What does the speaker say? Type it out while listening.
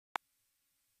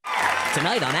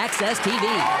Tonight on Access TV,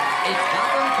 it's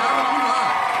Gotham Comedy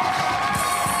Live.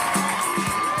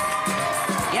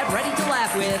 Get ready to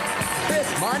laugh with Chris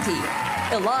Monty,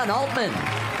 Ilan Altman,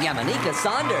 Yamanika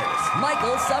Saunders,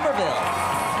 Michael Somerville.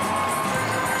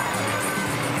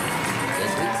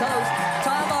 This week's host,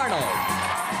 Tom Arnold.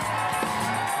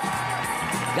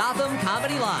 Gotham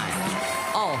Comedy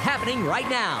Live, all happening right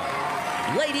now.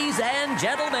 Ladies and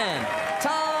gentlemen,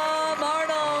 Tom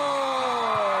Arnold.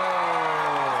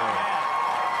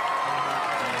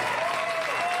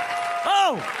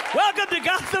 Oh, welcome to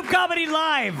Gotham Comedy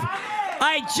Live.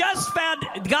 I just found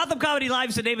Gotham Comedy Live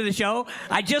is the name of the show.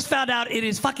 I just found out it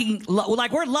is fucking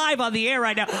like we're live on the air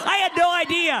right now. I had no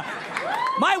idea.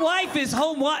 My wife is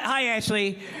home. Hi,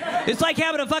 Ashley. It's like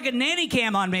having a fucking nanny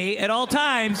cam on me at all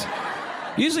times.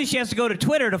 Usually she has to go to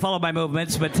Twitter to follow my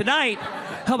movements, but tonight,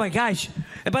 oh my gosh.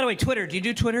 And by the way, Twitter, do you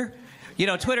do Twitter? You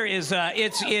know, Twitter is,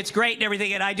 it's great and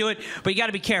everything, and I do it, but you got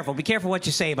to be careful. Be careful what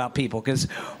you say about people, because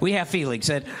we have feelings.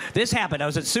 And this happened. I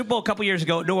was at Super Bowl a couple years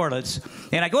ago in New Orleans,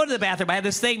 and I go into the bathroom. I have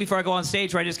this thing before I go on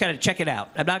stage where I just kind of check it out.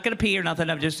 I'm not going to pee or nothing.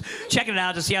 I'm just checking it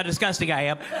out to see how disgusting I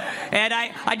am. And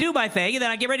I do my thing, and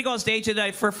then I get ready to go on stage, and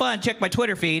I, for fun, check my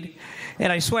Twitter feed,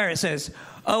 and I swear it says,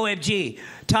 OMG,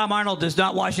 Tom Arnold does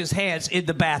not wash his hands in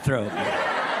the bathroom.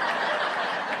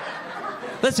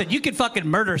 Listen, you can fucking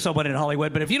murder someone in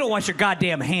Hollywood, but if you don't wash your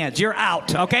goddamn hands, you're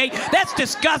out, okay? That's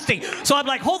disgusting. So I'm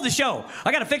like, hold the show.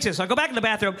 I gotta fix this. So I go back in the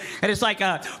bathroom, and it's like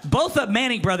both the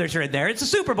Manning brothers are in there. It's a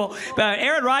Super Bowl.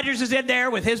 Aaron Rodgers is in there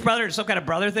with his brother. There's some kind of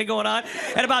brother thing going on.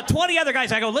 And about 20 other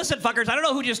guys. I go, listen, fuckers, I don't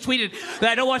know who just tweeted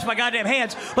that I don't wash my goddamn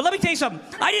hands, but let me tell you something.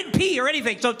 I didn't pee or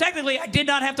anything, so technically I did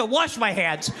not have to wash my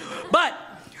hands. But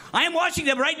I am washing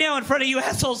them right now in front of you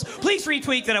assholes. Please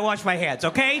retweet that I wash my hands,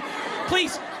 okay?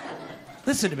 Please.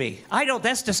 Listen to me. I don't,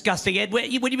 that's disgusting. When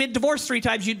you've been divorced 3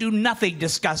 times, you do nothing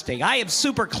disgusting. I am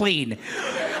super clean.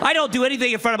 I don't do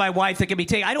anything in front of my wife that can be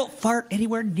taken. I don't fart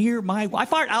anywhere near my wife. I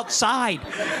fart outside.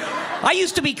 I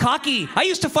used to be cocky. I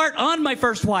used to fart on my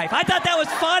first wife. I thought that was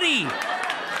funny.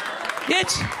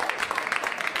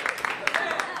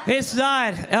 It's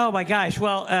not. Oh my gosh.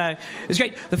 Well, it's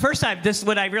great. The first time,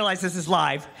 when I realized this is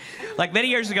live, like many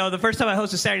years ago, the first time I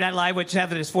hosted Saturday Night Live, which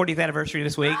happened its 40th anniversary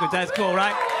this week, which that's cool,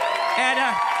 right? And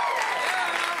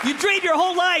you dream your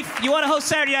whole life you want to host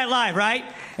Saturday Night Live, right?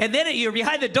 And then you're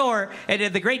behind the door,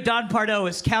 and the great Don Pardo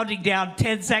is counting down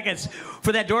 10 seconds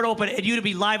for that door to open, and you to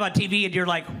be live on TV, and you're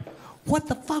like, what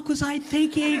the fuck was I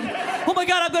thinking? Oh my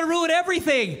God, I'm going to ruin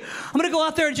everything. I'm going to go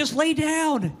out there and just lay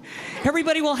down.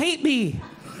 Everybody will hate me.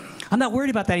 I'm not worried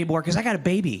about that anymore because I got a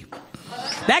baby.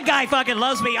 That guy fucking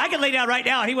loves me. I can lay down right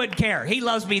now. He wouldn't care. He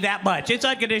loves me that much. It's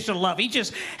unconditional love. He's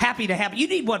just happy to have me. You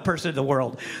need one person in the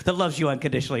world that loves you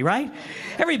unconditionally, right?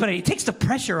 Everybody. It takes the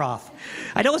pressure off.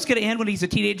 I know it's going to end when he's a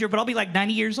teenager, but I'll be like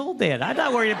 90 years old then. I'm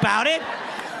not worried about it.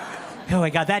 Oh my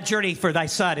God, that journey for thy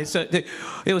son.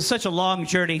 It was such a long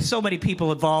journey. So many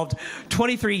people involved.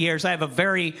 23 years. I have a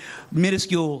very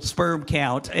minuscule sperm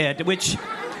count, which...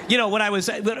 You know, when I went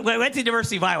to the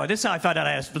University of Iowa, this is how I found out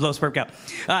I had a low sperm count.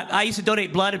 I used to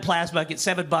donate blood and plasma, get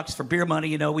 $7 for beer money.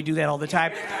 You know, we do that all the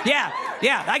time. Yeah.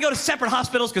 I go to separate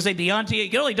hospitals because they'd be onto you. You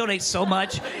can only donate so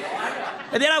much.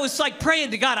 And then I was like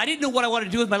praying to God. I didn't know what I wanted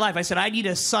to do with my life. I said, I need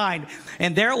a sign.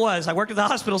 And there it was. I worked at the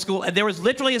hospital school, and there was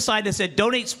literally a sign that said,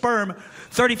 donate sperm,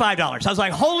 $35. I was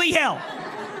like, holy hell.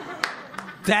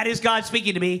 That is God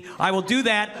speaking to me. I will do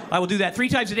that. I will do that 3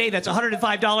 times a day. That's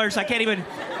 $105. I can't even...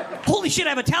 Holy shit, I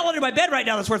have a towel under my bed right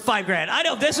now that's worth $5,000. I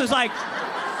know, this was like...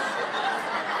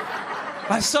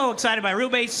 I'm so excited. My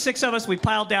roommates, 6 of us, we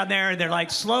piled down there, and they're like,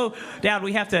 slow down.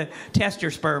 We have to test your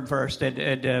sperm first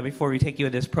and before we take you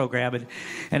in this program. And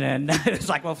then it's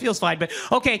like, well, it feels fine. But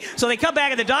okay, so they come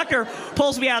back, and the doctor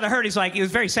pulls me out of the herd. He's like, he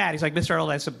was very sad. He's like, Mr.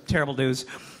 Arnold, I have some terrible news.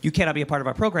 You cannot be a part of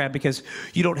our program because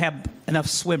you don't have enough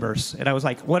swimmers. And I was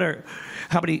like,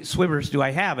 how many swimmers do I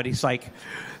have? And he's like,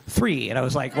 3. And I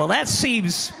was like, well, that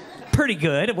seems pretty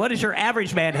good. What does your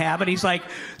average man have? And he's like,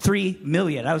 3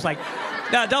 million. I was like,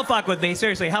 no, don't fuck with me.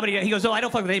 Seriously, how many? He goes, no, I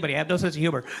don't fuck with anybody. I have no sense of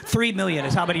humor. 3 million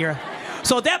is how many are.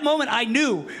 So at that moment, I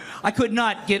knew I could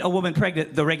not get a woman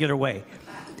pregnant the regular way.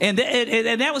 And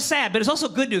that was sad, but it's also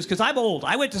good news because I'm old.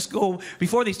 I went to school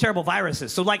before these terrible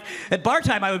viruses. So like at bar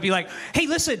time, I would be like, hey,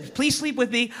 listen, please sleep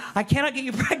with me. I cannot get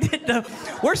you pregnant.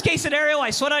 Worst case scenario, I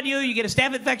sweat on you, you get a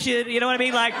staph infection. You know what I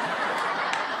mean? Like,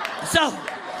 so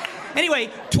anyway,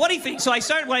 so I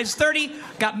started when I was 30,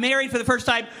 got married for the first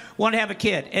time, wanted to have a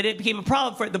kid. And it became a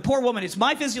problem for the poor woman. It's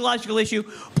my physiological issue.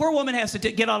 Poor woman has to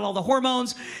get on all the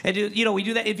hormones. And, we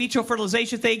do that in vitro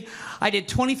fertilization thing. I did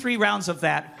 23 rounds of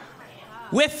that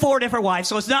with 4 different wives,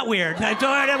 so it's not weird. I had 2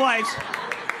 different wives.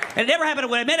 And it never happened.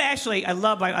 When I met Ashley,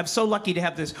 I'm so lucky to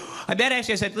have this. I met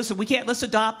Ashley, I said, listen, let's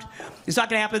adopt. It's not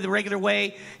going to happen the regular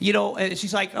way. You know, and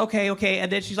she's like, okay.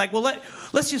 And then she's like, well,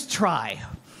 let's just try.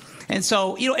 And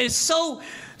so, you know, it's so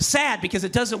sad because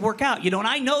it doesn't work out, you know, and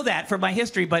I know that from my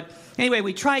history, but anyway,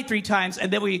 we tried 3 times,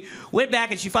 and then we went back,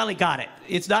 and she finally got it.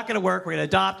 It's not going to work. We're going to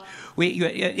adopt.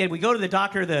 And we go to the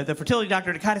doctor, the fertility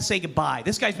doctor, to kind of say goodbye.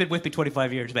 This guy's been with me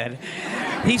 25 years, man.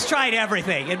 He's tried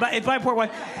everything. And my poor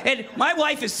wife, and my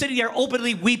wife is sitting there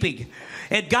openly weeping.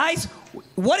 And guys,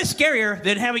 what is scarier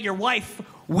than having your wife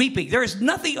weeping? There is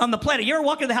nothing on the planet. You ever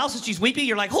walk into the house and she's weeping?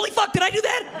 You're like, holy fuck, did I do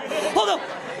that? Hold on.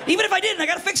 Even if I didn't, I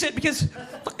got to fix it because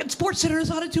fucking SportsCenter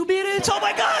is on in 2 minutes. Oh,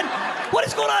 my God. What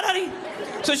is going on, honey?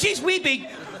 So she's weeping.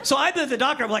 So I'm at the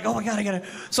doctor. I'm like, oh, my God, I got to.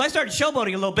 So I started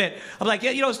showboating a little bit. I'm like,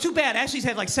 yeah, you know, it's too bad. Ashley's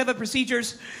had like 7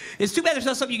 procedures. It's too bad there's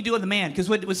not something you can do on the man, because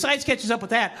when science catches up with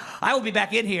that, I will be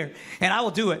back in here, and I will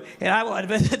do it. And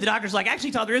the doctor's like, actually,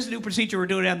 Todd, there is a new procedure. We're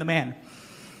doing it on the man.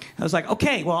 I was like,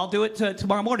 okay, well, I'll do it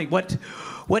tomorrow morning.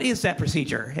 What is that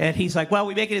procedure? And he's like, well,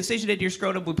 we make an incision into your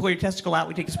scrotum, we pull your testicle out,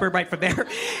 we take the sperm right from there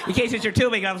in case it's your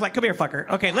tubing. And I was like, come here, fucker.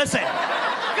 Okay, listen.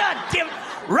 God damn it.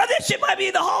 Run that shit by me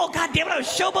in the hall. God damn it, I was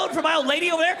showboating for my old lady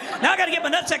over there. Now I got to get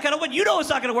my nutsack cut open. You know it's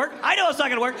not going to work. I know it's not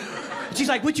going to work. She's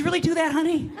like, would you really do that,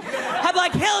 honey? I'm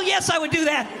like, hell yes, I would do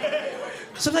that.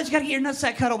 Sometimes you got to get your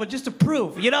nutsack cut open just to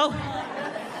prove, you know?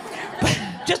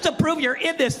 Just to prove you're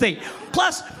in this thing.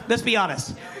 Plus, let's be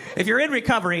honest. If you're in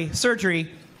recovery,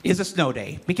 surgery is a snow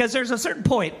day, because there's a certain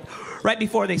point right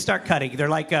before they start cutting. They're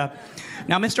like, now,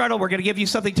 Mr. Arnold, we're going to give you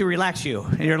something to relax you.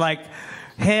 And you're like,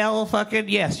 hell fucking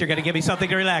yes, you're going to give me something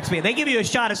to relax me. They give you a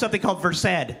shot of something called Versed.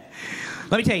 Let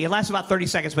me tell you, it lasts about 30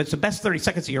 seconds, but it's the best 30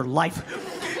 seconds of your life.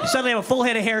 You suddenly have a full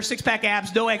head of hair, 6-pack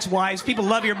abs, no ex-wives. People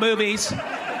love your movies.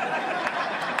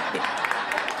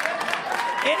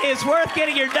 It is worth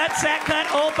getting your nutsack cut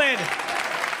open.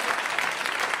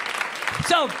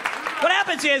 So what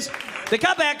happens is, they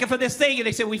come back for this thing, and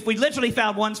they say, we literally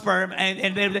found 1 sperm,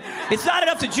 and it's not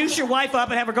enough to juice your wife up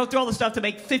and have her go through all the stuff to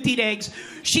make 15 eggs.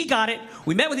 She got it.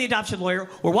 We met with the adoption lawyer.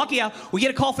 We're walking out. We get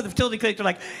a call from the fertility clinic. They're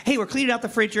like, hey, we're cleaning out the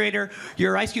refrigerator,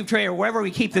 your ice cube tray, or wherever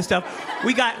we keep this stuff.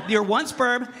 We got your 1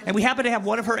 sperm, and we happen to have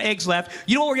one of her eggs left.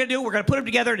 You know what we're going to do? We're going to put them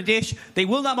together in a dish. They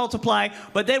will not multiply,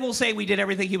 but then we'll say we did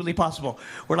everything humanly possible.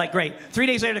 We're like, great. 3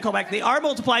 days later, they call back. They are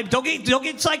multiplying. Don't get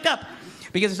psyched up,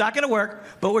 because it's not going to work.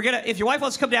 But we're going to, if your wife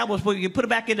wants to come down, we can put it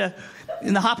back in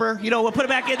the hopper. You know, we'll put it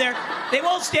back in there. They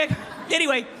won't stick.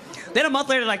 Anyway, then a month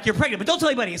later, like, you're pregnant. But don't tell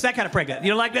anybody. It's that kind of pregnant. You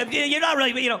know, like, you're not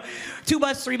really, you know, 2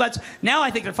 months, 3 months. Now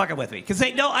I think they're fucking with me. Because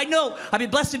they know, I know I've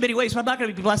been blessed in many ways, but I'm not going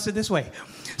to be blessed in this way.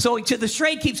 So the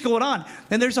strain keeps going on.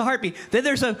 Then there's a heartbeat. Then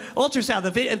there's an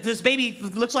ultrasound. This baby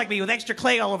looks like me with extra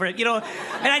clay all over it, you know.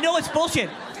 And I know it's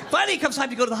bullshit. Finally, it comes time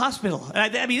to go to the hospital.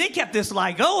 And I mean, they kept this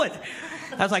lie going.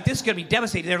 I was like, this is going to be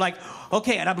devastating. They're like,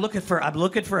 okay, and I'm looking for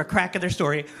a crack in their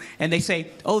story. And they say,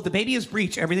 oh, the baby is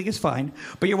breech, everything is fine,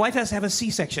 but your wife has to have a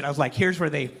C-section. I was like, here's where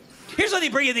they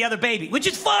bring in the other baby, which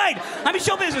is fine. I'm in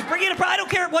show business. Bring in I don't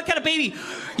care what kind of baby.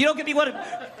 You don't give me one of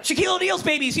Shaquille O'Neal's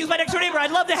babies. He was my next door neighbor.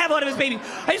 I'd love to have one of his babies.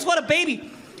 I just want a baby.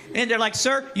 And they're like,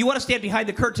 sir, you want to stand behind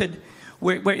the curtain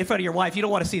where in front of your wife. You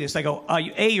don't want to see this. I go,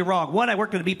 A, you're wrong. 1, I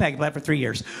worked in a meatpacking plant for 3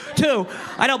 years. 2,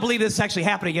 I don't believe this is actually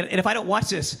happening. And if I don't watch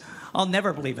this, I'll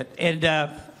never believe it. And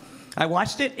I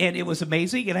watched it, and it was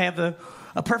amazing. And I have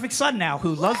a perfect son now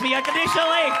who loves me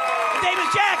unconditionally. His name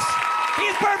is Jax. He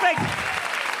is perfect.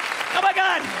 Oh, my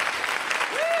God.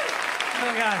 Oh,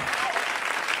 my God.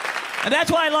 And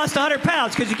that's why I lost 100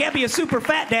 pounds, because you can't be a super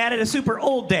fat dad and a super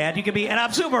old dad. You can be, and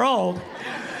I'm super old.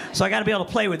 So I got to be able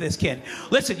to play with this kid.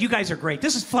 Listen, you guys are great.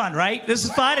 This is fun, right? This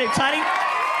is fun and exciting.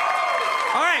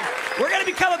 All right, we're going to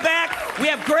be coming back. We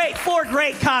have 4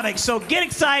 great comics, so get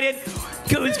excited.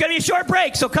 It's going to be a short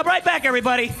break, so come right back,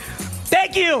 everybody.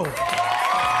 Thank you.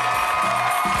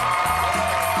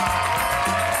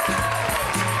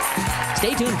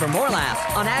 Stay tuned for more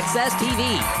laughs on Access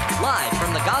TV, live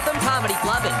from the Gotham Comedy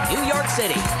Club in New York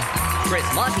City. Chris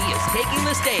Monty is taking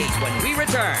the stage when we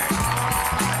return.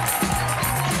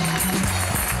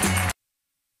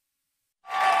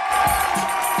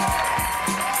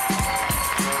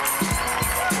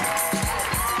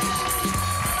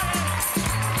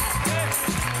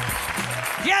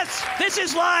 This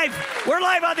is live. We're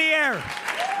live on the air.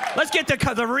 Let's get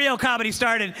the real comedy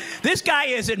started. This guy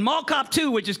is in Mall Cop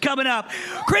 2, which is coming up.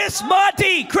 Chris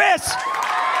Monty. Chris.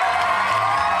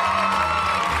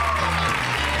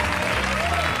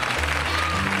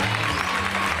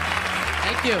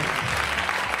 Thank you.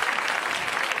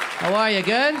 How are you?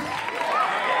 Good?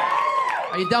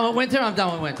 Are you done with winter? I'm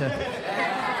done with winter.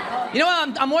 You know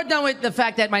what? I'm more done with the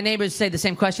fact that my neighbors say the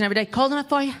same question every day. Cold enough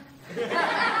for you?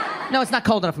 No, it's not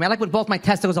cold enough for me. I like when both my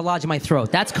testicles are lodged in my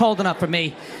throat. That's cold enough for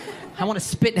me. I want to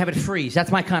spit and have it freeze.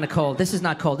 That's my kind of cold. This is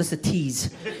not cold. This is a tease.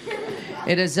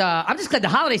 It is, I'm just glad the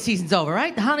holiday season's over,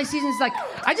 right? The holiday season's like,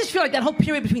 I just feel like that whole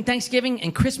period between Thanksgiving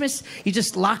and Christmas, you're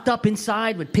just locked up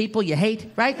inside with people you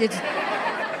hate, right? It's,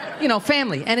 you know,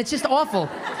 family. And it's just awful.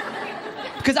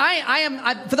 Because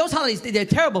for those holidays, they're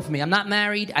terrible for me. I'm not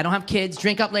married. I don't have kids.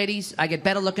 Drink up, ladies. I get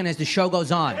better looking as the show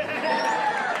goes on.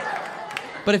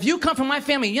 But if you come from my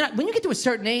family, when you get to a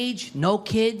certain age, no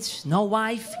kids, no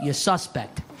wife, you're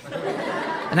suspect.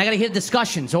 And I gotta hear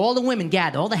discussions. All the women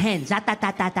gather, all the hens,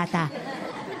 da-da-da-da-da-da.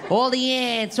 All the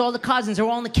aunts, all the cousins are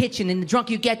all in the kitchen, and the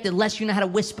drunker you get, the less you know how to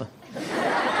whisper.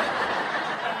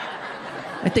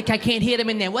 I think I can't hear them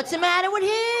in there. What's the matter with him?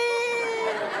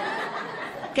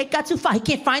 It got too far. He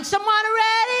can't find someone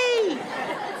already.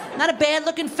 Not a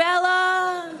bad-looking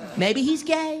fella. Maybe he's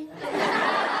gay.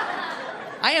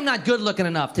 I am not good-looking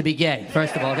enough to be gay,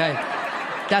 first of all, okay?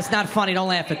 That's not funny. Don't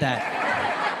laugh at that.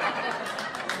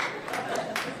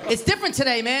 It's different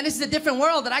today, man. This is a different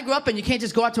world that I grew up in. You can't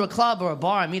just go out to a club or a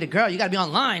bar and meet a girl. You got to be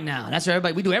online now. That's where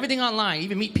everybody. We do everything online.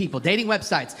 Even meet people, dating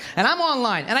websites. And I'm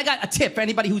online. And I got a tip for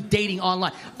anybody who's dating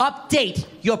online. Update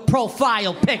your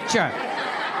profile picture.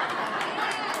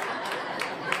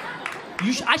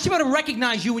 I should be able to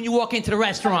recognize you when you walk into the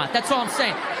restaurant. That's all I'm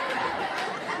saying.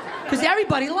 Because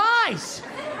everybody lies.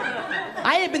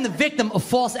 I have been the victim of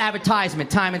false advertisement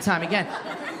time and time again.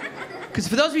 Because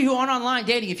for those of you who aren't online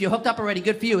dating, if you're hooked up already,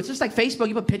 good for you. It's just like Facebook.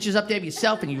 You put pictures up there of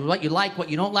yourself and what you like, what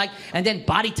you don't like, and then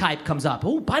body type comes up.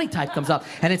 Oh, body type comes up.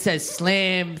 And it says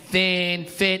slim, thin,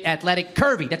 fit, athletic,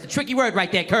 curvy. That's a tricky word right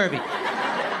there, curvy.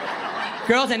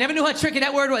 Girls, I never knew how tricky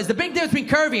that word was. The big difference between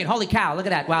curvy and holy cow, look at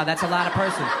that. Wow, that's a lot of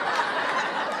person.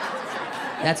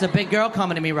 That's a big girl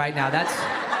coming to me right now.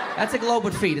 That's a globe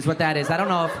with feet is what that is. I don't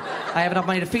know if I have enough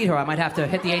money to feed her. I might have to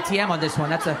hit the ATM on this one.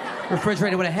 That's a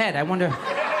refrigerator with a head. I wonder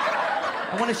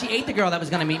if she ate the girl that was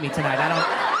going to meet me tonight.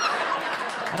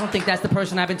 I don't think that's the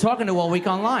person I've been talking to all week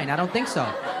online. I don't think so.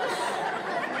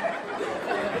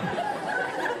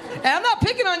 And I'm not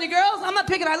picking on you girls. I'm not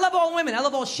picking. I love all women. I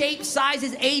love all shapes,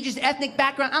 sizes, ages, ethnic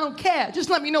background. I don't care. Just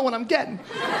let me know what I'm getting.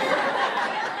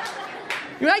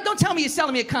 You're right? Don't tell me you're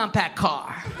selling me a compact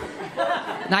car.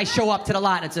 And I show up to the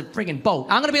lot and it's a friggin' boat.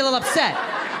 I'm going to be a little upset.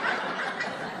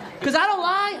 Because I don't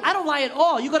lie. I don't lie at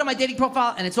all. You go to my dating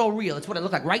profile and it's all real. It's what I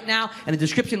look like right now. And the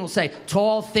description will say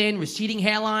tall, thin, receding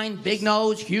hairline, big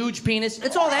nose, huge penis.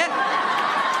 It's all there.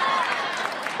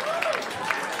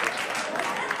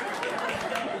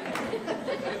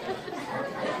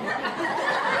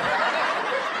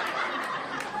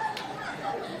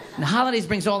 The holidays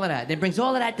brings all of that. It brings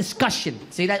all of that discussion.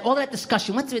 See that? All of that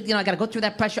discussion. Once I got to go through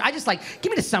that pressure. I just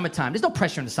give me the summertime. There's no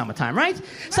pressure in the summertime, right?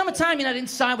 Summertime, you're not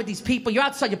inside with these people. You're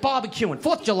outside. You're barbecuing.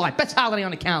 4th of July. Best holiday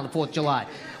on the calendar. 4th of July.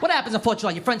 What happens on 4th of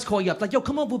July? Your friends call you up like, yo,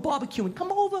 come over. We're barbecuing.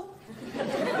 Come over.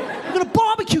 We're gonna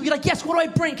barbecue. You're like, yes. What do I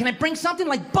bring? Can I bring something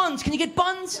like buns? Can you get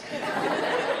buns?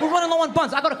 We're running low on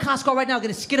buns. I go to Costco right now.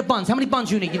 Get a skid of buns. How many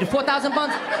buns you need? You need 4,000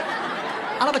 buns?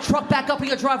 I'll have a truck back up in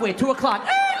your driveway at 2 o'clock.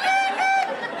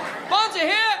 Buns are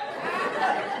here!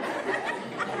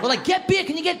 Well, like, get beer.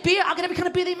 Can you get beer? I'll get every kind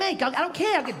of beer they make. I don't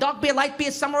care. I'll get dark beer, light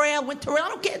beer, summer ale, winter ale. I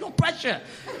don't care. No pressure.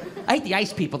 I hate the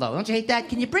ice people, though. Don't you hate that?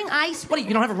 Can you bring ice? What,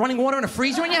 you don't have running water and a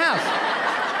freezer in your house?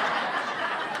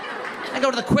 I go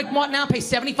to the Quick Mart now, pay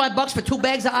 $75 for 2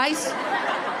 bags of ice?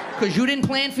 Because you didn't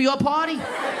plan for your party?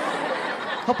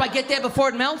 Hope I get there before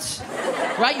it melts.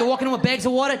 Right? You're walking in with bags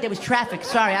of water? There was traffic.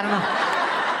 Sorry, I don't know.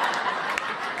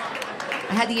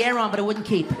 I had the air on, but it wouldn't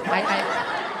keep.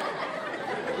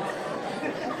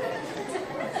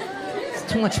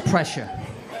 It's too much pressure.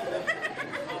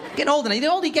 Getting older now. The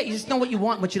older you get, you just know what you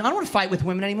want, what you don't. I don't want to fight with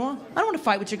women anymore. I don't want to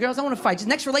fight with your girls. I want to fight. Just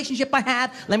next relationship I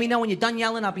have, let me know when you're done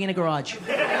yelling. I'll be in a garage.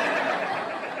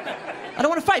 I don't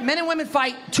want to fight. Men and women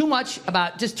fight too much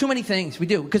about just too many things. We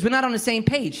do, because we're not on the same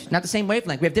page, not the same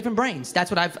wavelength. We have different brains. That's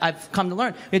what I've come to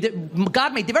learn.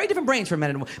 God made very different brains for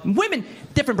men and women. Women,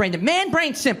 different brain. The man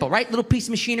brain, simple, right? Little piece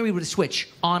of machinery with a switch,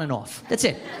 on and off. That's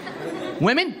it.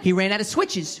 Women, he ran out of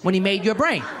switches when he made your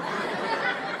brain.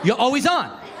 You're always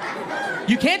on.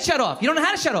 You can't shut off. You don't know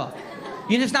how to shut off.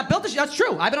 You're just not built to. That's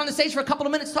true. I've been on the stage for a couple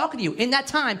of minutes talking to you. In that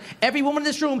time, every woman in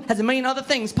this room has a million other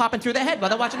things popping through their head while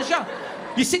they're watching the show.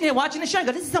 You're sitting here watching the show and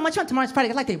go, this is so much fun. Tomorrow's Friday.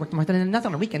 I like to work tomorrow. Nothing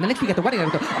on the weekend. The next week at the wedding, I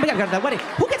go, oh my God, I got to that wedding.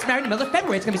 Who gets married in the middle of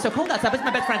February? It's going to be so cold outside. But it's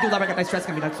my best friend. I do love her. I got nice dress.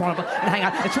 It's going to be like horrible. And hang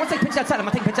out. If she wants to take pictures outside, I'm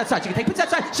going to take pictures outside. She can take pictures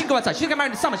outside. She can go outside. She can get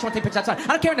married in the summer. She wants to take pictures outside. I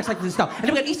don't care next like this stuff. And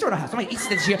then we got Easter at our house. I'm like,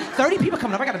 Easter this year. 30 people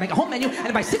coming over. I got to make a whole menu. And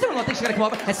if my sister-in-law thinks she's going to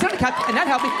come over and sit on the couch and not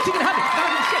help me, she's going to help me.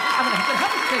 I'm going to do shit. I'm going to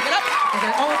help me. Take it up. I'm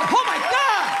going to, oh my God!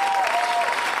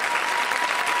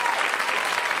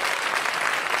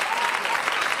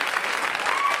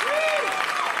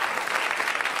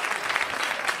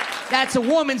 That's a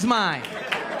woman's mind.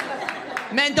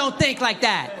 Men don't think like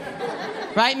that.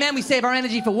 Right? Men, we save our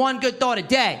energy for one good thought a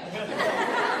day.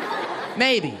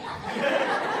 Maybe.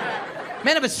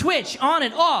 Men have a switch on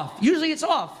and off. Usually it's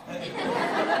off.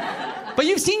 But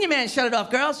you've seen your man shut it off,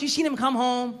 girls. You've seen him come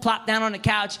home, plop down on the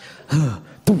couch. The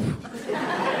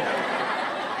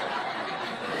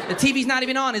TV's not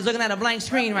even on. He's looking at a blank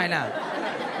screen right now.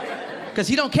 Because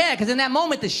he don't care, because in that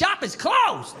moment, the shop is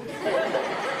closed.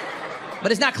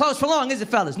 But it's not closed for long, is it,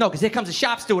 fellas? No, because here comes a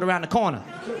shop steward around the corner.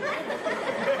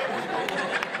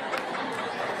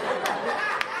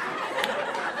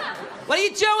 What are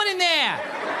you doing in there?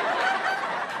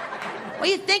 What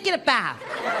are you thinking about?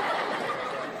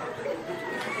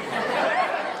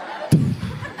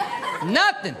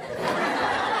 Nothing.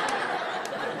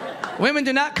 Women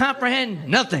do not comprehend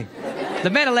nothing.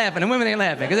 The men are laughing, the women ain't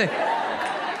laughing.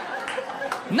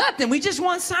 Nothing. We just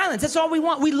want silence. That's all we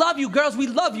want. We love you, girls. We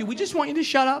love you. We just want you to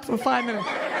shut up for 5 minutes.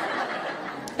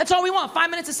 That's all we want. 5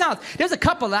 minutes of silence. There's a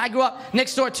couple that I grew up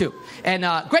next door to. And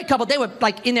great couple. They were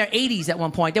like in their 80s at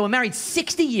one point. They were married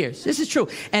 60 years. This is true.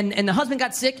 And the husband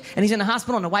got sick, and he's in the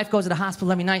hospital, and the wife goes to the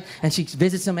hospital every night, and she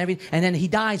visits him and then he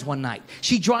dies one night.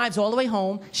 She drives all the way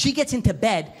home. She gets into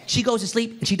bed. She goes to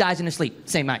sleep, and she dies in her sleep.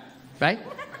 Same night. Right?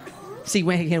 See,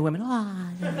 when you hear women, oh.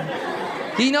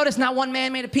 Do you notice not one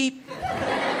man made a peep?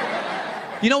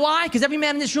 You know why? Because every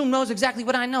man in this room knows exactly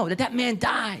what I know, that man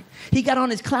died. He got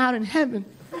on his cloud in heaven.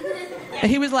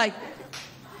 And he was like,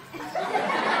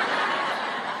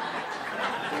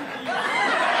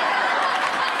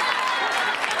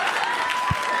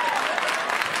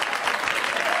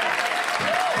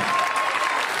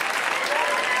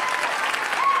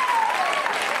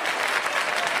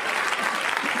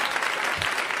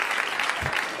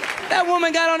 that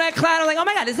woman got on that cloud. I'm like, oh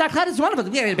my God, this is our cloud. This is wonderful.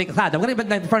 We gotta make a cloud. I'm gonna put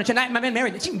the furniture. My man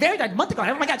married. She married a month ago.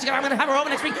 Oh my God, I'm gonna have her over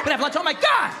next week. We're gonna have lunch. Oh my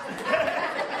God.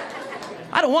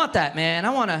 I don't want that, man. I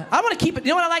wanna keep it. You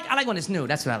know what I like? I like when it's new.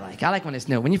 That's what I like. I like when it's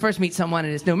new. When you first meet someone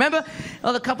and it's new. Remember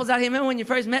all the couples out here? Remember when you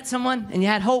first met someone and you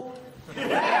had hope?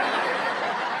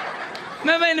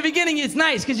 Remember in the beginning it's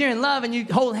nice because you're in love and you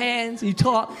hold hands, and you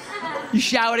talk, you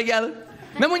shower together.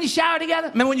 Remember when you showered together?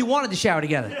 Remember when you wanted to shower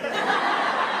together?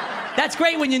 That's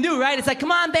great when you're new, right? It's like,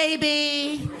 come on,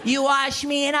 baby. You wash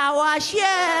me and I wash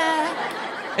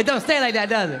you. It don't stay like that,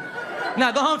 does it?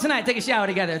 No, go home tonight, take a shower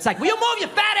together. It's like, will you move, you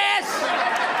fat ass?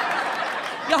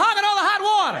 You're hogging all the hot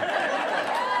water.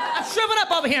 I'm shriveling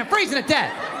up over here and freezing to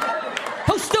death.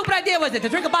 Whose stupid idea was it to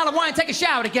drink a bottle of wine and take a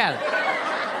shower together?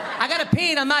 I gotta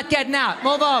pee and I'm not getting out.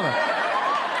 Move over.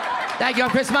 Thank you, I'm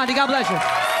Chris Monty. God bless you.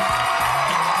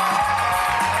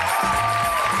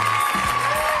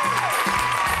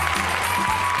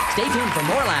 Stay tuned for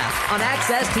more laughs on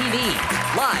Access TV,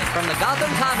 live from the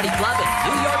Gotham Comedy Club in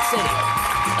New York City.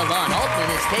 Alon Altman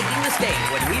is taking the stage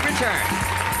when we return.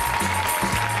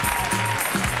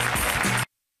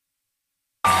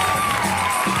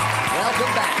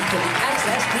 Welcome back to the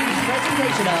Access TV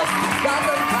presentation of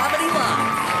Gotham Comedy Live.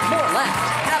 More laughs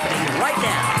happening right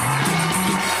now.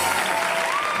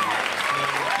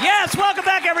 Yes, welcome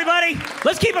back, everybody.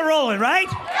 Let's keep it rolling, right?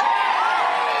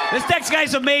 This next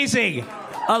guy's amazing.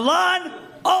 Alon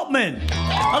Altman.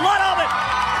 Alon Altman,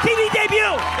 TV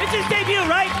debut. It's his debut,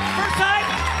 right? First time?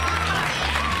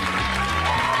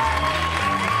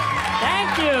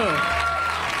 Thank you.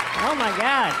 Oh my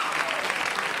God.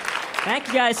 Thank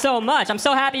you guys so much. I'm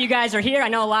so happy you guys are here. I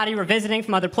know a lot of you are visiting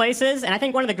from other places, and I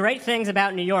think one of the great things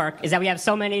about New York is that we have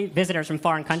so many visitors from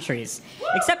foreign countries.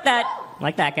 Except that,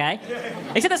 like that guy,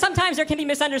 except that sometimes there can be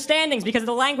misunderstandings because of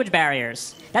the language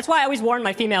barriers. That's why I always warn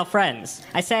my female friends.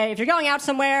 I say, if you're going out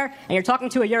somewhere and you're talking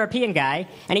to a European guy,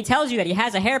 and he tells you that he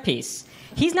has a hairpiece,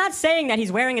 he's not saying that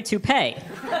he's wearing a toupee.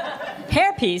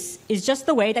 Hairpiece is just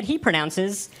the way that he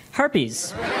pronounces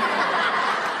herpes.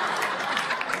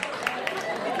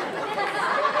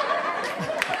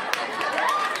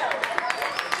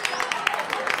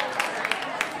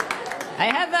 I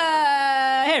have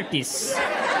a hairpiece.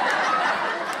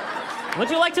 Would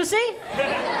you like to see?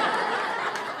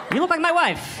 You look like my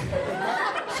wife.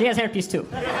 She has hairpiece too.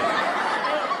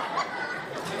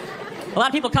 A lot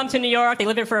of people come to New York, they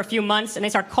live here for a few months, and they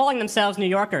start calling themselves New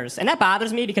Yorkers. And that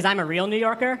bothers me because I'm a real New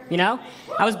Yorker, you know?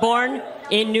 I was born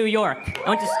in New York. I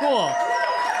went to school.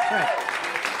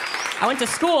 I went to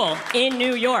school in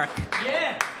New York.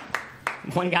 Yeah.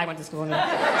 One guy went to school in New York.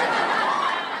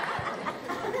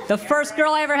 The first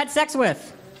girl I ever had sex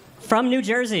with, from New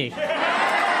Jersey.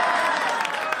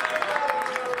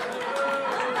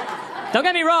 Don't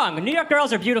get me wrong, New York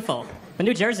girls are beautiful. The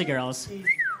New Jersey girls,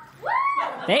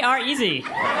 they are easy.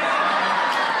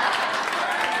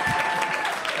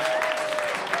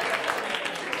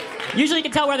 Usually you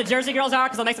can tell where the Jersey girls are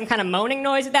because they'll make some kind of moaning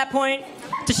noise at that point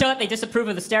to show that they disapprove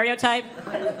of the stereotype,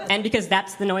 and because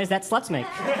that's the noise that sluts make.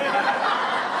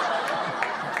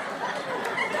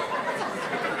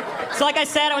 So like I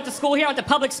said, I went to school here, I went to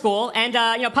public school, and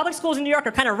public schools in New York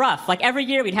are kind of rough. Like every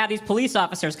year we'd have these police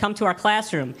officers come to our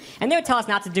classroom, and they would tell us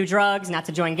not to do drugs, not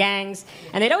to join gangs,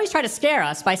 and they'd always try to scare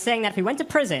us by saying that if we went to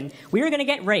prison, we were going to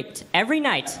get raped every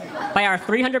night by our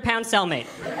 300-pound cellmate.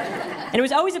 And it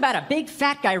was always about a big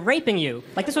fat guy raping you.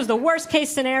 Like this was the worst case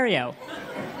scenario.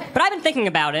 But I've been thinking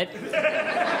about it.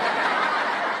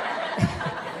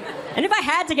 And if I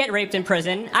had to get raped in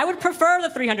prison, I would prefer the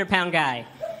 300-pound guy.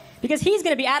 Because he's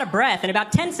going to be out of breath in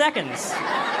about 10 seconds.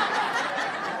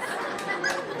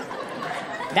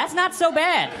 That's not so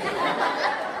bad.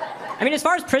 I mean, as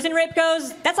far as prison rape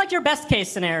goes, that's like your best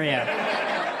case scenario.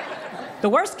 The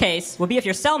worst case would be if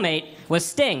your cellmate was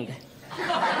Sting.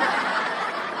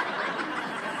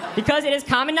 Because it is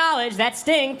common knowledge that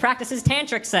Sting practices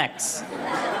tantric sex.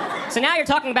 So now you're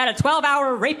talking about a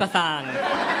 12-hour rape-a-thon.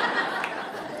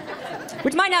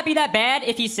 Which might not be that bad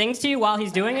if he sings to you while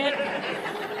he's doing it.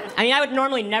 I mean, I would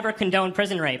normally never condone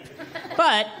prison rape,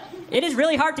 but it is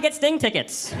really hard to get Sting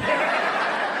tickets.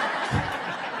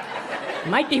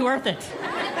 Might be worth it.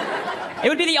 It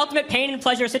would be the ultimate pain and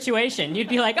pleasure situation. You'd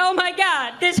be like, oh my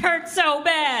God, this hurts so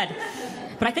bad.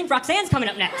 But I think Roxanne's coming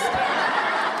up next.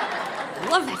 I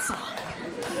love that song.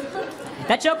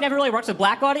 That joke never really works with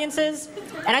black audiences,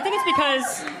 and I think it's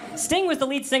because Sting was the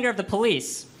lead singer of The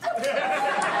Police.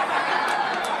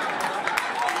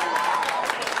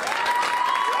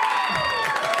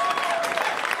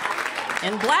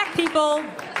 And black people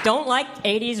don't like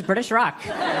 80s British rock.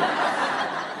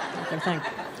 Their thing.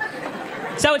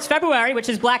 So it's February, which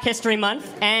is Black History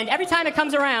Month, and every time it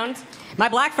comes around, my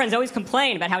black friends always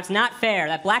complain about how it's not fair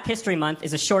that Black History Month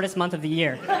is the shortest month of the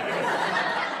year.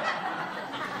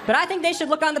 But I think they should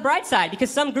look on the bright side, because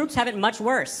some groups have it much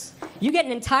worse. You get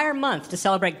an entire month to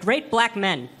celebrate great black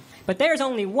men, but there's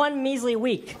only one measly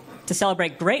week to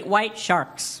celebrate great white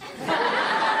sharks.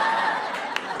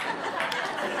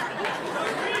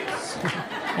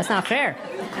 That's not fair.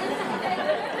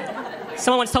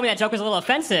 Someone once told me that joke was a little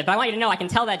offensive, but I want you to know I can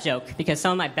tell that joke because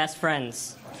some of my best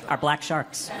friends are black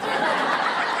sharks. Yeah.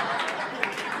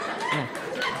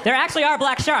 There actually are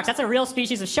black sharks. That's a real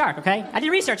species of shark, okay? I did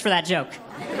research for that joke.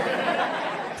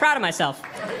 Proud of myself.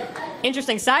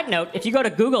 Interesting side note, if you go to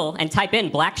Google and type in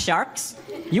black sharks,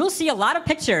 you will see a lot of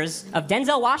pictures of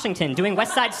Denzel Washington doing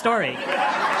West Side Story.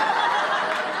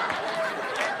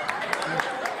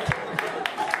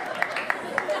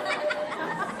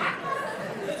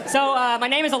 So my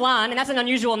name is Alon, and that's an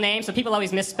unusual name, so people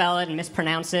always misspell it and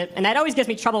mispronounce it. And that always gives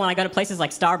me trouble when I go to places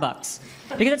like Starbucks.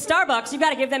 Because at Starbucks, you've got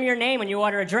to give them your name when you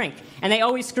order a drink, and they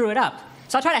always screw it up.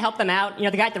 So I try to help them out. You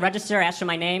know, the guy at the register asks for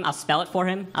my name, I'll spell it for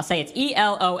him. I'll say it's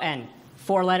E-L-O-N.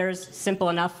 4 letters, simple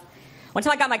enough. One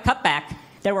time I got my cup back,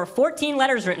 there were 14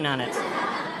 letters written on it.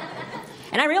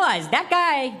 And I realized that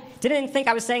guy didn't think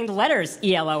I was saying the letters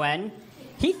E-L-O-N.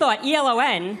 He thought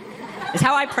E-L-O-N is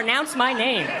how I pronounce my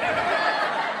name.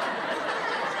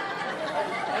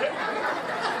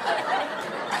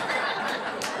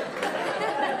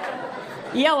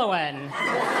 Yellowen.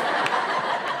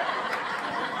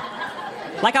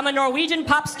 Like I'm a Norwegian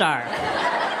pop star.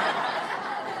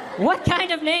 What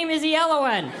kind of name is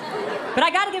Yellowen? But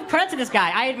I gotta give credit to this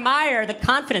guy. I admire the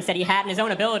confidence that he had in his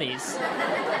own abilities.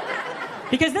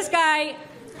 Because this guy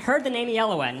heard the name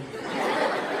Yellowen,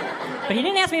 but he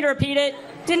didn't ask me to repeat it,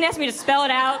 didn't ask me to spell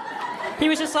it out. He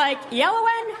was just like,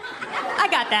 Yellowen? I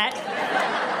got that.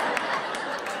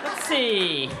 Let's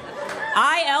see.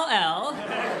 I-L-L,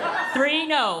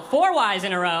 4 Y's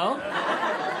in a row,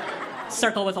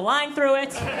 circle with a line through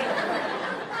it,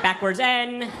 backwards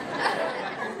N,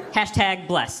 hashtag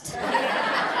blessed.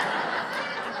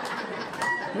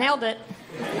 Nailed it.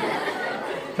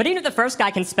 But even if the first guy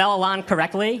can spell Alon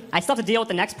correctly, I still have to deal with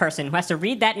the next person who has to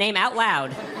read that name out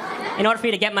loud in order for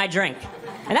me to get my drink.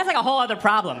 And that's like a whole other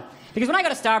problem. Because when I go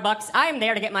to Starbucks, I am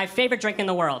there to get my favorite drink in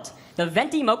the world, the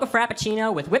venti mocha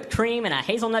frappuccino with whipped cream and a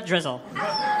hazelnut drizzle.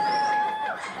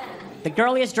 The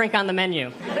girliest drink on the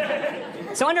menu.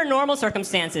 So under normal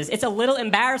circumstances, it's a little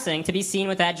embarrassing to be seen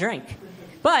with that drink.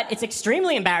 But it's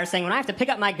extremely embarrassing when I have to pick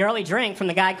up my girly drink from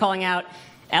the guy calling out,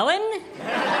 Ellen?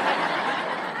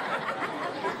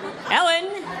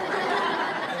 Ellen?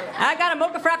 I got a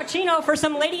mocha frappuccino for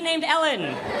some lady named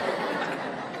Ellen.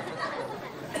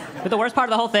 But the worst part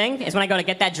of the whole thing is when I go to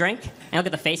get that drink and I look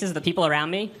at the faces of the people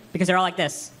around me because they're all like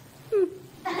this.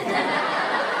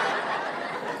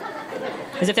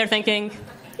 As if they're thinking,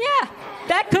 yeah,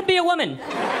 that could be a woman.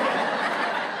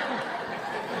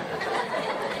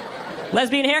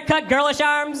 Lesbian haircut, girlish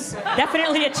arms,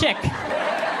 definitely a chick. Thank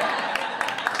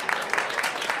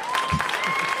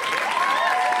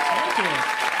you.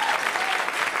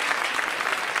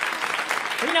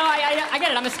 But, you know, I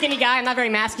get it. I'm a skinny guy. I'm not very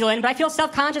masculine, but I feel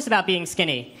self-conscious about being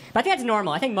skinny. But I think that's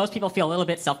normal. I think most people feel a little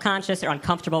bit self-conscious or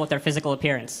uncomfortable with their physical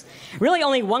appearance. Really,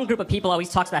 only one group of people always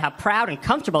talks about how proud and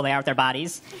comfortable they are with their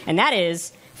bodies, and that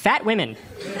is fat women.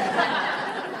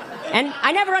 And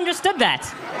I never understood that.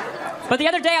 But the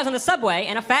other day I was on the subway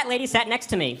and a fat lady sat next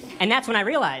to me. And that's when I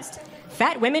realized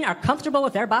fat women are comfortable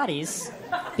with their bodies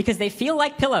because they feel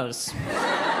like pillows.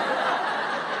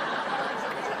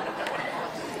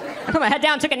 I put my head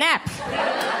down and took a nap.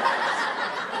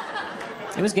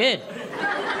 It was good.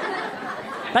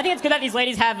 But I think it's good that these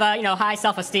ladies have, high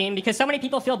self-esteem because so many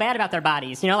people feel bad about their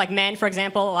bodies. You know, like men, for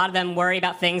example, a lot of them worry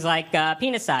about things like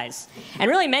penis size. And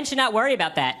really, men should not worry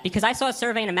about that because I saw a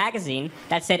survey in a magazine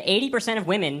that said 80% of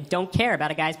women don't care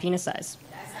about a guy's penis size.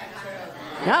 That's not true.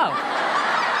 No.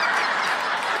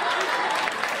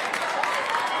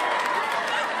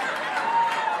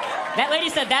 That lady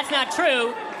said that's not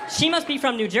true. She must be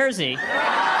from New Jersey.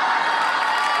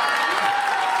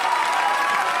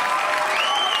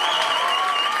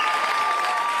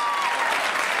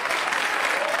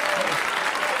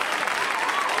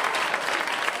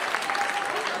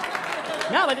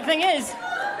 No, but the thing is,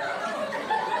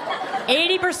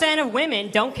 80% of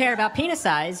women don't care about penis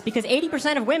size because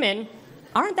 80% of women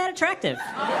aren't that attractive.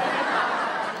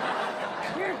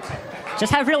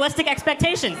 Just have realistic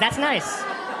expectations. That's nice.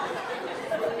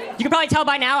 You can probably tell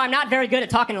by now I'm not very good at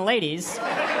talking to ladies.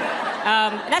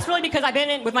 That's really because I've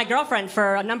been with my girlfriend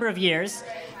for a number of years.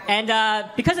 And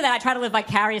because of that, I try to live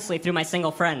vicariously through my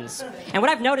single friends. And what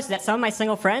I've noticed is that some of my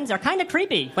single friends are kind of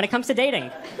creepy when it comes to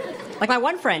dating. Like my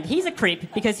one friend, he's a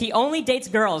creep because he only dates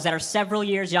girls that are several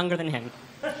years younger than him.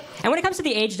 And when it comes to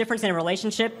the age difference in a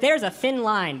relationship, there's a thin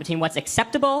line between what's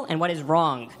acceptable and what is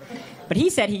wrong. But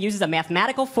he said he uses a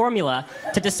mathematical formula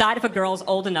to decide if a girl's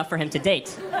old enough for him to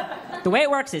date. The way it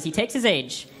works is he takes his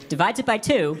age, divides it by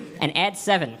 2, and adds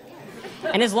 7.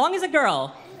 And as long as a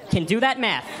girl can do that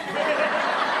math.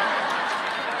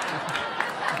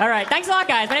 All right, thanks a lot,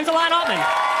 guys. My name's Alon Altman.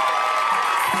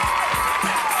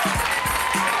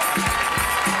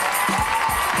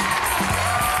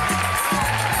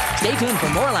 Stay tuned for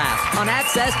more laughs on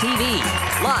Access TV,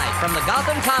 live from the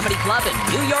Gotham Comedy Club in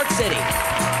New York City.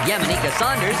 Yamaneika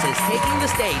Saunders is taking the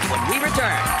stage when we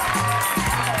return.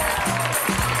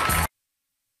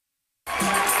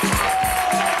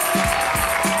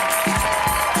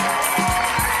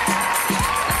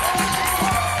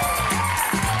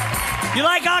 You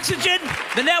like Oxygen,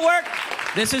 the network?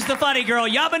 This is the funny girl,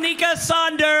 Yamaneika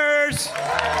Saunders.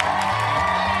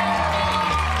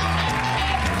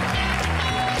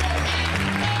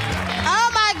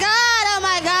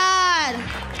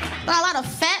 Got a lot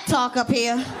of fat talk up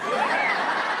here.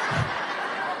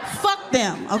 Fuck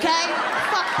them, okay?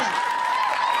 Fuck them.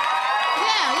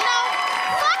 Yeah, you know,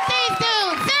 fuck these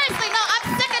dudes. Seriously, no, I'm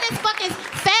sick of this fucking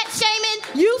fat shaming.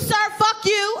 You, sir, fuck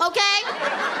you, okay?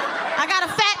 I got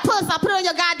a fat puss. I'll put it on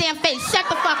your goddamn face. Shut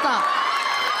the fuck up.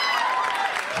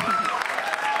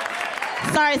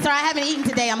 Sorry, sir, I haven't eaten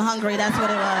today. I'm hungry. That's what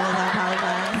it was. I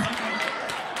apologize.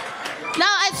 No,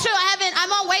 it's true.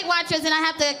 I'm on Weight Watchers and I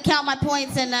have to count my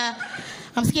points and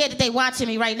I'm scared that they watching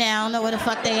me right now. I don't know where the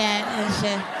fuck they at and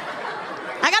shit.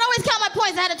 I gotta always count my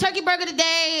points. I had a turkey burger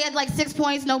today at like 6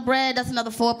 points, no bread, that's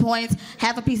another 4 points.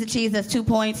 Half a piece of cheese, that's 2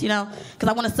 points, you know, because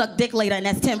I want to suck dick later and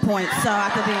that's 10 points. So I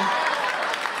have to be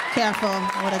careful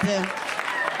what I do.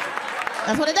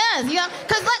 That's what it does, you know?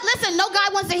 Because listen, no guy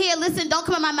wants to hear, listen, don't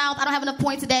come in my mouth. I don't have enough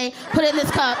points today. Put it in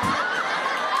this cup.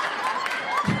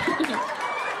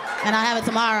 And I'll have it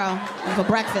tomorrow for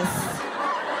breakfast.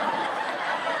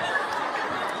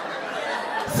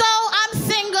 So I'm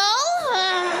single.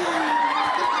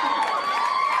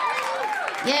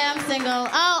 Yeah, I'm single.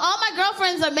 Oh, all my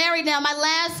girlfriends are married now. My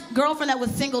last girlfriend that was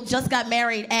single just got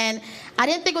married, and I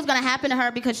didn't think it was gonna happen to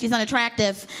her because she's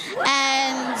unattractive.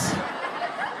 And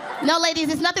no, ladies,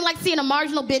 it's nothing like seeing a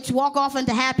marginal bitch walk off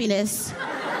into happiness,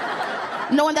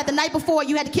 knowing that the night before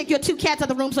you had to kick your 2 cats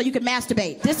out of the room so you could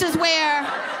masturbate. This is where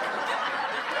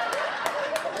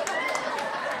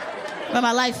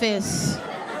my life is.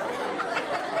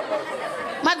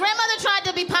 My grandmother tried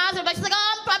to be positive, but she's like,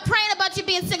 oh, I'm praying about you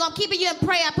being single. I'm keeping you in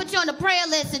prayer. I put you on the prayer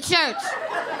list at church.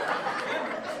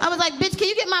 I was like, bitch, can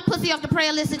you get my pussy off the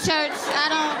prayer list at church?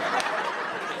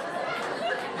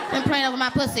 Been praying over my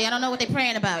pussy. I don't know what they're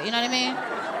praying about, you know what I mean?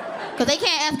 Because they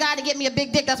can't ask God to get me a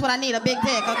big dick. That's what I need, a big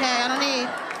dick, okay? I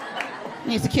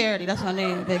need security. That's what I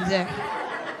need, a big dick.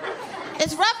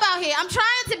 It's rough out here. I'm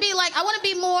trying to be like, I want to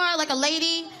be more like a lady.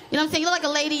 You know what I'm saying? You look like a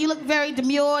lady. You look very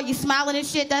demure. You smiling and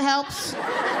shit. That helps.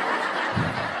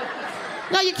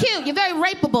 No, you're cute. You're very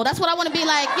rapeable. That's what I want to be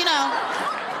like, you know.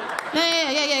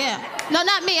 Yeah. No,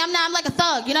 not me. I'm like a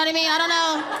thug. You know what I mean? I don't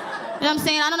know. You know what I'm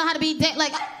saying? I don't know how to be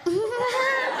like.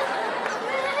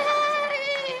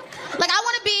 Like, I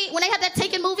want to be, when they have that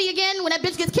Taken movie again, when that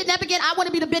bitch gets kidnapped again, I want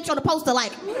to be the bitch on the poster,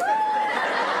 like.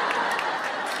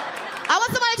 I want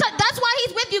somebody to, that's why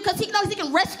he's with you, because he knows he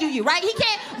can rescue you, right? He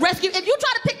can't rescue. If you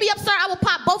try to pick me up, sir, I will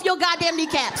pop both your goddamn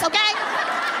kneecaps, okay?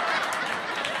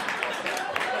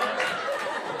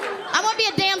 I want to be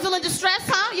a damsel in distress,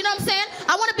 huh? You know what I'm saying?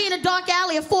 I want to be in a dark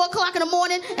alley at 4 o'clock in the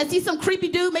morning and see some creepy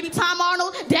dude, maybe Tom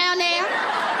Arnold, down there.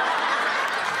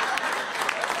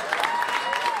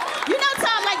 You know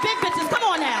Tom like big bitches, come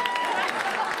on now.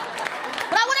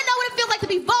 But I want to know what it feels like to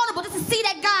be vulnerable, just to see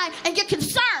that guy and get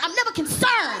concerned. I'm never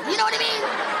concerned, you know what I mean?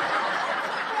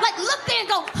 Like, look there and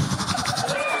go.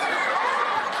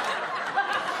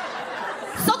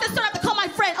 So concerned I have to call my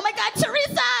friend. Oh my God,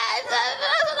 Teresa.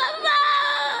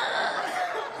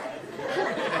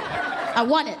 I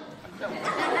want it.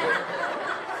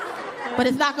 But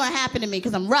it's not gonna happen to me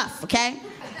because I'm rough, okay?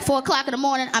 4 o'clock in the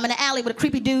morning, I'm in the alley with a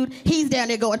creepy dude. He's down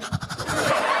there going.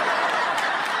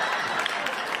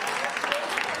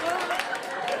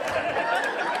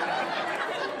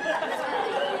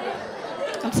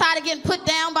 I'm tired of getting put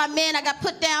down by men. I got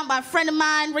put down by a friend of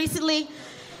mine recently.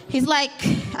 He's like,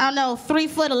 I don't know,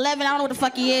 3'11". I don't know what the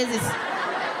fuck he is.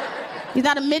 He's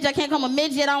not a midget. I can't call him a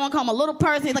midget. I don't want to call him a little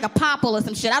person. He's like a popple or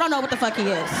some shit. I don't know what the fuck he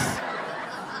is.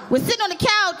 We're sitting on the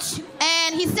couch,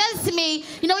 and he says to me,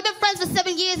 you know, we've been friends for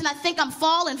 7 years, and I think I'm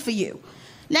falling for you.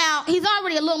 Now, he's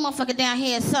already a little motherfucker down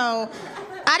here, so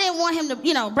I didn't want him to,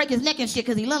 you know, break his neck and shit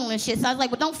because he's little and shit. So I was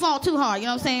like, well, don't fall too hard. You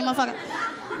know what I'm saying, motherfucker?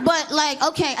 But, like,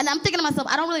 okay. And I'm thinking to myself,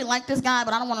 I don't really like this guy,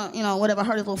 but I don't want to, you know, whatever,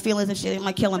 hurt his little feelings and shit. It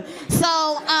might kill him.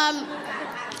 So,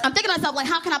 I'm thinking to myself, like,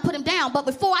 how can I put him down? But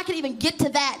before I can even get to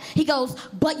that, he goes,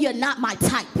 but you're not my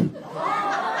type. And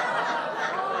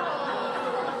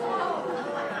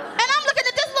I'm looking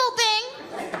at this little thing,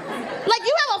 like,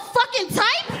 you have a fucking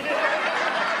type?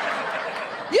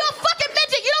 You're a fucking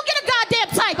midget. You don't get a goddamn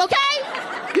type, okay?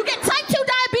 You get type 2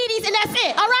 diabetes and that's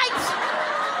it, all right?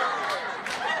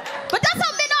 But that's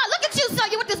how men are. Look at you, sir.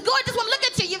 You're with this gorgeous woman. Look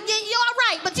at you. You're all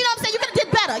right. But you know what I'm saying? You could have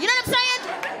did better. You know what I'm saying?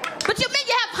 But you men,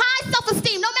 you have high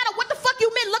self-esteem. No matter what the fuck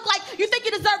you men look like, you think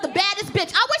you deserve the baddest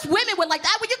bitch. I wish women were like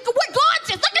that. We're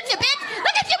gorgeous. Look at you, bitch.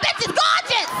 Look at you bitches.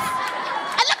 Gorgeous.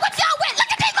 And look what y'all with.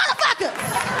 Look at these motherfuckers.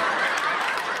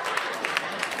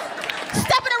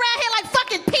 Stepping around here like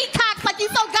fucking peacocks like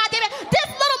you so goddamn it. This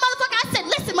little motherfucker, I said,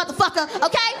 listen, motherfucker,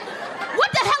 okay?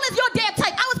 What the hell is your damn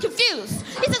type? I was confused.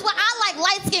 He says, well, I like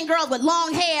light-skinned girls with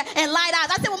long hair and light eyes.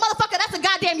 I said, well, motherfucker, that's a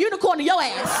goddamn unicorn to your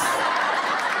ass.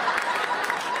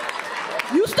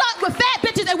 You start with fat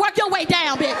bitches and work your way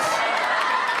down, bitch.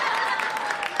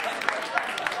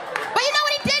 But you know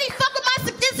what he did? He fucked with my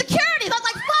insecurities. I was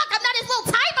like, fuck, I'm not his little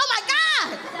type? Oh my God.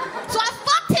 So I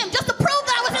fucked him just to prove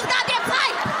that I was his goddamn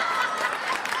type.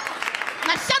 And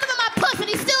I shoved him in my puss and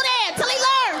he's still there until he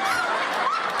learns.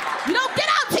 You don't get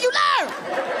out till you learn.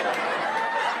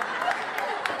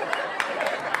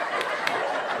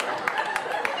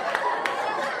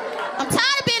 I'm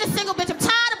tired of being a single bitch. I'm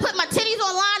tired of putting my titties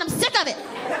online. I'm sick of it.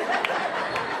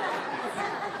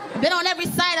 I've been on every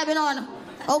site. I've been on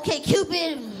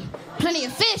OkCupid, Plenty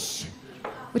of Fish,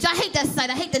 which I hate that site.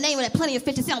 I hate the name of that, Plenty of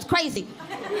Fish. It sounds crazy.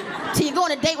 Till you go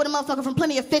on a date with a motherfucker from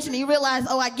Plenty of Fish and you realize,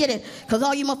 oh, I get it, because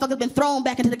all you motherfuckers been thrown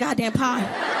back into the goddamn pond.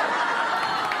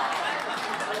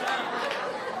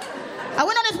 I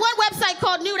went on this one website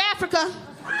called Nude Africa.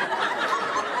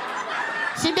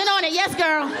 She been on it, yes,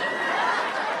 girl.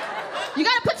 You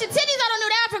gotta put your titties out on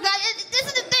Nude Africa. This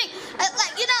is the thing.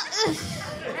 Like, you know,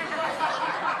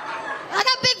 I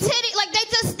got big titties. Like, they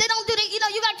don't do that. You know,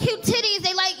 you got cute titties.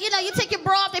 They like, you know, you take your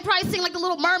bra off, they probably sing like the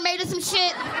Little Mermaid or some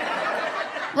shit.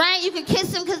 Right? You can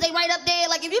kiss them because they right up there.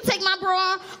 Like, if you take my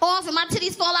bra off and my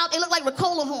titties fall out, they look like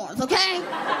Ricola horns, okay?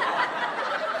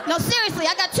 No, seriously,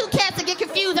 I got 2 cats that get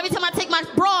confused every time I take my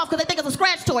bra off because they think it's a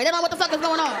scratch toy. They don't know what the fuck is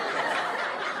going on.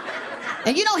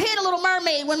 And you don't hear the Little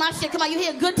Mermaid when my shit come out. You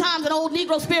hear Good Times and old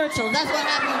Negro spirituals. That's what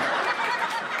happens.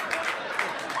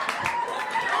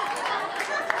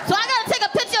 So I gotta take a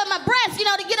picture of my breasts, you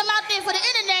know, to get them out there for the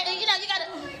internet. And, you know, you gotta...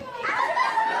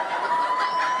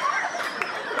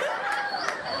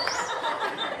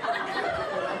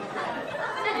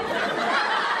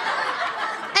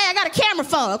 Hey, I got a camera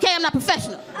phone, okay? I'm not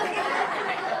professional.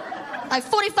 Like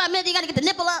 45 minutes, you gotta get the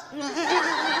nipple up.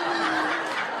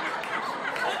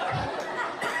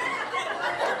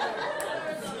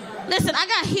 Listen, I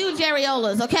got huge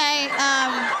areolas, okay?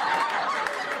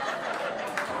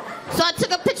 So I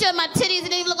took a picture of my titties. It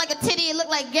didn't even look like a titty. It looked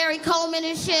like Gary Coleman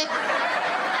and shit.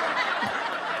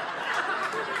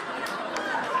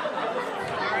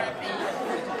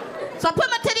 So I put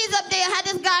my titties up there. I had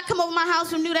this guy come over my house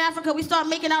from New Africa. We started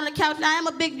making out on the couch. Now I am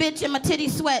a big bitch and my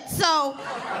titties sweat. So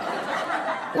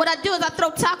what I do is I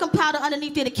throw talcum powder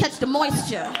underneath there to catch the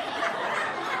moisture.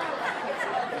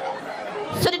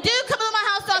 So the dude comes over my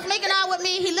house, starts making out with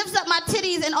me. He lifts up my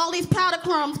titties and all these powder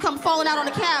crumbs come falling out on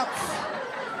the couch.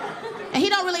 And he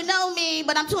don't really know me,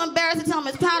 but I'm too embarrassed to tell him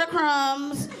it's powder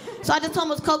crumbs. So I just told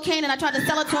him it was cocaine and I tried to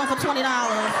sell it to him for $20.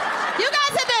 You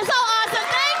guys have been so awesome.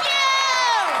 Thank you.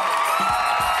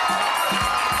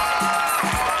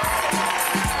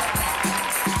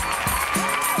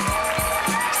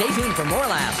 Stay tuned for more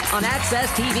laughs on Access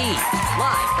TV,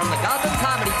 live from the Gotham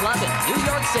Comedy Club in New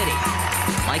York City.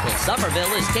 Michael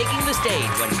Somerville is taking the stage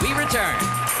when we return.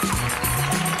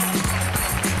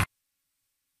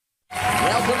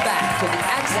 Welcome back to the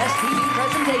Access TV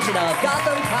presentation of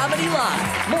Gotham Comedy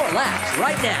Live. More laughs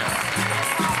right now.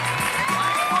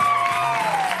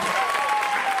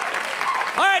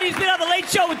 All right, he's been on The Late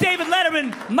Show with David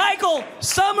Letterman, Michael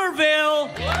Somerville.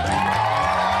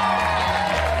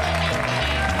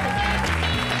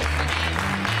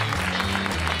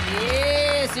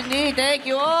 Yes, indeed. Thank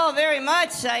you all very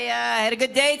much. I had a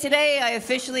good day today. I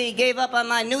officially gave up on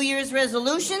my New Year's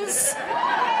resolutions.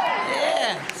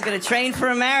 Yeah, I was going to train for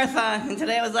a marathon, and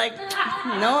today I was like,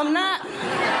 no, I'm not.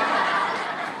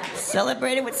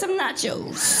 Celebrated with some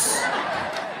nachos.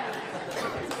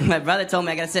 My brother told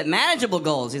me I got to set manageable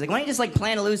goals. He's like, why don't you just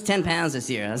plan to lose 10 pounds this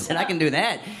year? I said, I can do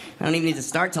that. I don't even need to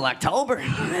start till October.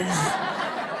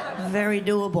 Very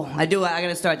doable. I got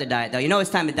to start the diet, though. You know it's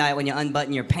time to diet when you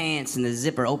unbutton your pants and the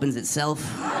zipper opens itself.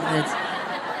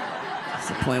 That's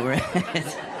the point we're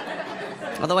at.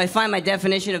 Although I find my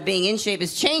definition of being in shape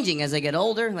is changing as I get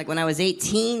older. Like when I was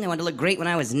 18, I wanted to look great when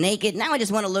I was naked. Now I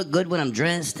just want to look good when I'm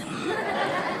dressed.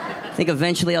 I think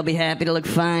eventually I'll be happy to look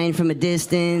fine from a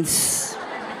distance.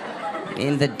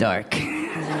 In the dark.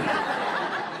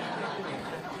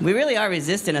 We really are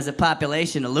resistant as a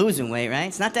population to losing weight, right?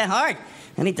 It's not that hard.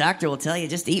 Any doctor will tell you,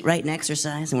 just eat right and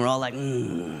exercise, and we're all like,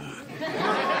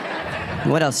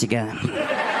 What else you got?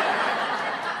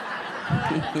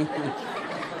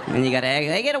 And you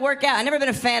gotta work out. I've never been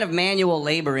a fan of manual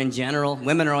labor in general.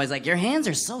 Women are always like, your hands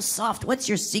are so soft. What's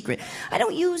your secret? I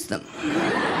don't use them.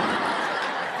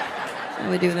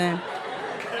 We do that.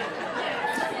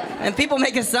 And people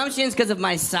make assumptions because of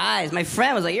my size. My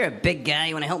friend was like, you're a big guy.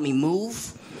 You want to help me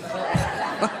move?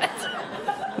 What?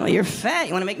 Well, you're fat.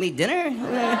 You want to make me dinner?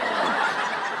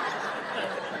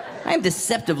 I am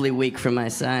deceptively weak for my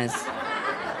size.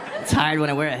 It's hard when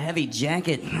I wear a heavy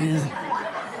jacket.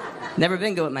 Never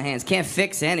been good with my hands. Can't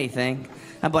fix anything.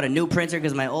 I bought a new printer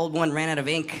because my old one ran out of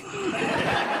ink.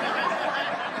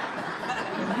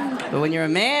 But when you're a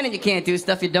man and you can't do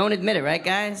stuff, you don't admit it, right,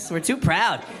 guys? We're too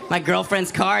proud. My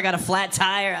girlfriend's car got a flat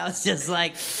tire. I was just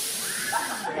like,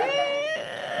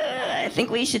 I think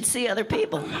we should see other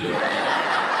people. Get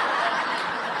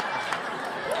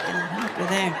help you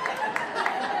there.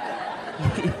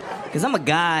 Because I'm a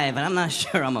guy, but I'm not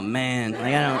sure I'm a man.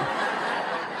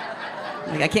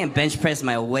 I can't bench press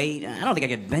my weight. I don't think I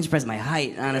could bench press my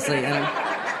height, honestly.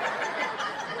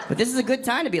 But this is a good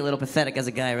time to be a little pathetic as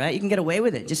a guy, right? You can get away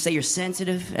with it. Just say you're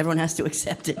sensitive. Everyone has to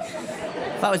accept it.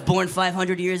 If I was born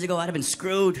 500 years ago, I'd have been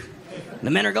screwed. The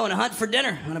men are going to hunt for dinner.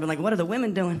 And I'd have been like, what are the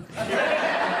women doing?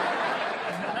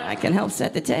 I can help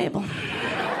set the table.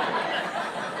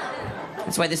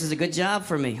 That's why this is a good job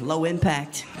for me. Low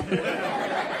impact.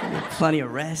 Plenty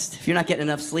of rest. If you're not getting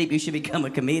enough sleep, you should become a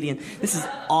comedian. This is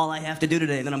all I have to do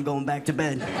today, then I'm going back to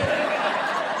bed.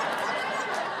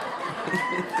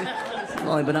 I've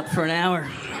only been up for an hour.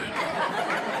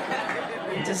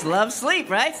 I just love sleep,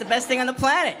 right? It's the best thing on the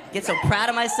planet. Get so proud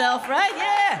of myself, right?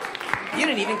 Yeah. You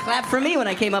didn't even clap for me when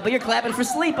I came up, but you're clapping for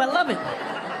sleep. I love it.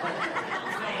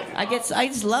 I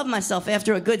just love myself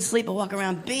after a good sleep. I walk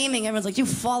around beaming. Everyone's like, you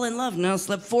fall in love. No,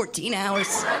 slept 14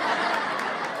 hours.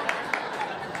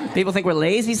 People think we're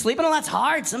lazy. Sleeping a lot's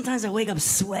hard. Sometimes I wake up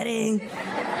sweating.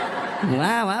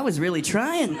 Wow, I was really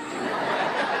trying.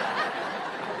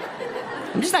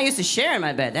 I'm just not used to sharing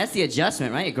my bed. That's the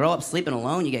adjustment, right? You grow up sleeping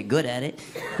alone, you get good at it.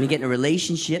 When you get in a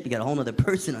relationship, you got a whole other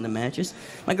person on the mattress.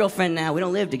 My girlfriend now, we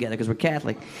don't live together because we're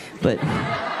Catholic. But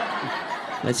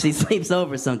she sleeps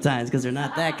over sometimes because they're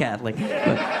not that Catholic.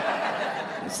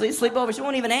 But sleep over. She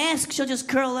won't even ask. She'll just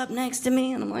curl up next to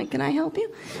me. And I'm like, can I help you?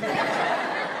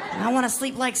 I want to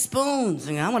sleep like spoons.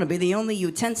 I want to be the only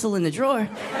utensil in the drawer.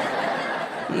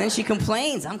 And then she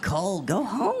complains, I'm cold, go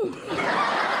home.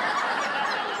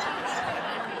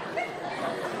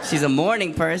 She's a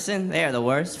morning person. They are the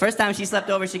worst. First time she slept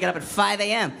over, she got up at 5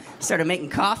 a.m. Started making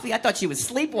coffee. I thought she was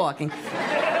sleepwalking.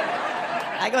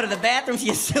 I go to the bathroom. She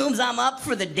assumes I'm up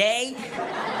for the day.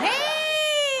 Hey!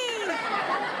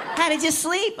 How did you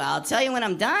sleep? I'll tell you when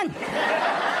I'm done.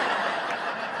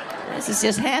 This is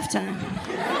just halftime.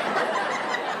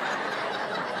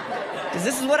 Because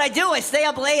this is what I do. I stay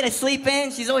up late. I sleep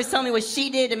in. She's always telling me what she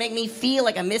did to make me feel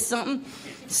like I missed something.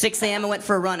 6 a.m. I went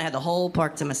for a run. I had the whole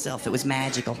park to myself. It was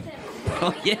magical.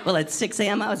 Oh, yeah? Well, at 6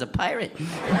 a.m. I was a pirate.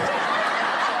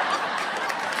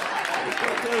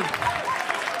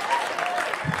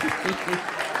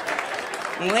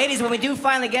 Ladies, when we do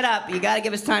finally get up, you got to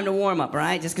give us time to warm up, all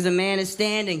right? Just because a man is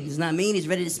standing does not mean he's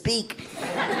ready to speak.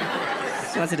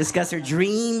 She wants to discuss her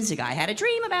dreams. Like, I had a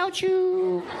dream about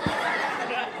you.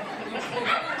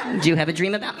 Did you have a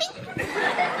dream about me?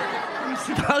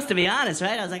 You're supposed to be honest,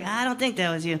 right? I was like, I don't think that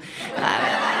was you.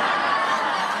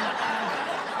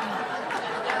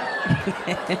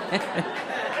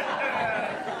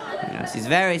 No, she's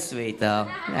very sweet, though.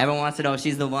 Everyone wants to know if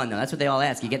she's the one, though. That's what they all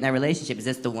ask. You get in that relationship, is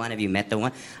this the one? Have you met the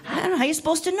one? I don't know. How are you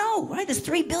supposed to know, right? There's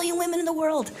 3 billion women in the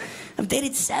world. I've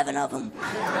dated 7 of them.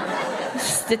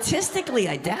 Statistically,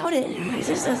 I doubt it. It's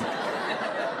just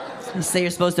you say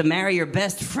you're supposed to marry your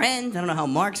best friend. I don't know how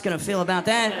Mark's gonna feel about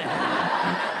that.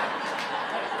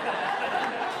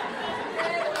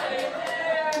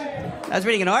 I was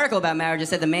reading an article about marriage. It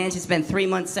said the man should spend 3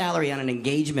 months' salary on an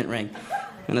engagement ring.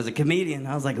 And as a comedian,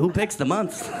 I was like, who picks the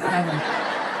months?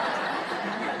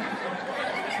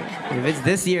 If it's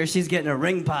this year, she's getting a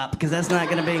ring pop, because that's not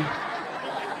gonna be...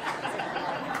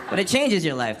 But it changes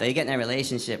your life, though. You get in a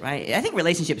relationship, right? I think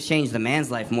relationships change the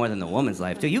man's life more than the woman's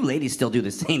life, too. You ladies still do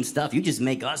the same stuff. You just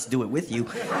make us do it with you.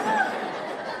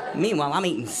 Meanwhile, I'm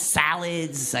eating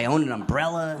salads. I own an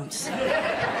umbrella.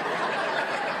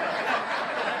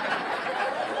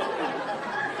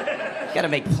 Gotta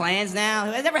make plans now.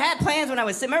 I never had plans when I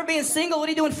was... Remember being single? What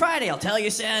are you doing Friday? I'll tell you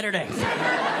Saturday.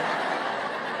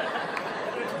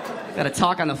 Gotta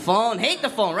talk on the phone. Hate the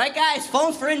phone, right, guys?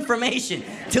 Phone's for information.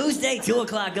 Tuesday, 2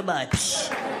 o'clock, goodbye.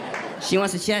 She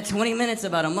wants to chat 20 minutes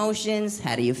about emotions.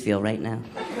 How do you feel right now?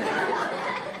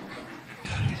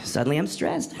 Suddenly I'm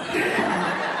stressed.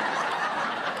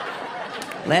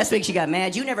 Last week she got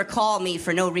mad. You never call me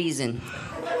for no reason.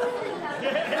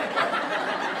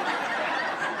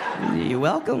 You're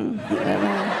welcome.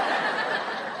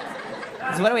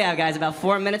 So what do we have, guys? About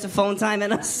 4 minutes of phone time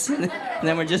in us? And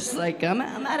then we're just like, I'm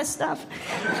out of stuff.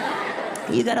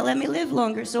 You gotta let me live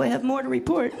longer so I have more to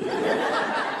report.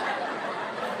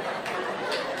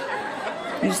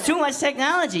 There's too much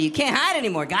technology. You can't hide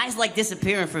anymore. Guys like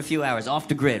disappearing for a few hours off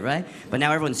the grid, right? But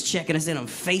now everyone's checking us in on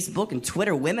Facebook and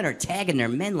Twitter. Women are tagging their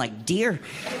men like deer.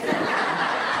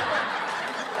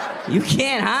 You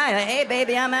can't hide. Like, hey,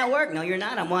 baby, I'm at work. No, you're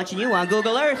not. I'm watching you on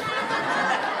Google Earth.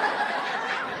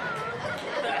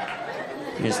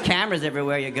 There's cameras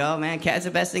everywhere you go, man. It's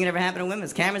the best thing that ever happened to women.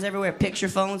 There's cameras everywhere. Picture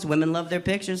phones. Women love their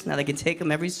pictures. Now they can take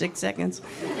them every 6 seconds.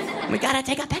 We gotta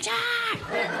take a picture.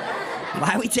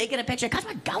 Why are we taking a picture? Because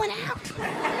we're going out.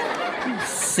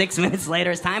 6 minutes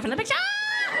later, it's time for the picture.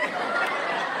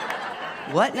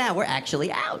 What now? We're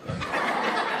actually out.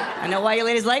 I know why you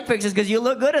ladies like pictures, because you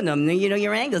look good in them. You know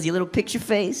your angles, your little picture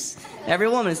face. Every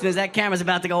woman, as soon as that camera's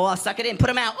about to go off, suck it in, put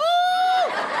them out.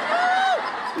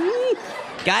 Ooh! Ooh!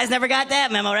 Guys never got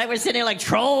that memo, right? We're sitting here like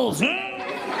trolls.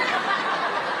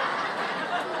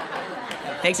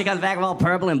 Picture comes back all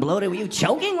purple and bloated. Were you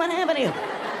choking? What happened to you?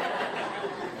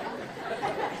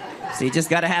 So you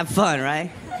just gotta have fun, right?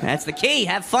 That's the key.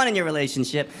 Have fun in your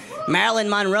relationship. Marilyn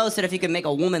Monroe said if you can make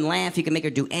a woman laugh, you can make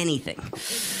her do anything.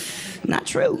 Not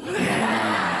true.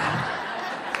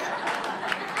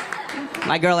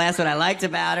 My girl asked what I liked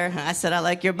about her. I said, I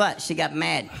like your butt. She got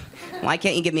mad. Why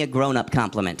can't you give me a grown-up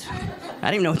compliment?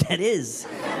 I don't even know what that is.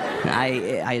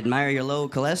 I admire your low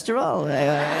cholesterol.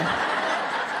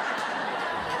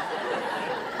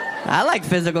 I like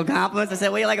physical compliments. I said,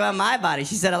 what do you like about my body?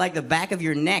 She said, I like the back of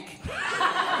your neck.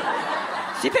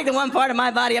 She picked the one part of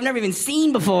my body I've never even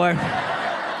seen before.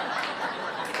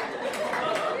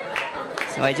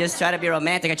 So I just try to be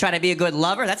romantic. I try to be a good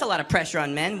lover. That's a lot of pressure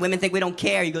on men. Women think we don't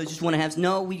care. You guys just want to have...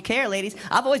 No, we care, ladies.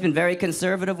 I've always been very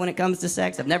conservative when it comes to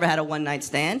sex. I've never had a one-night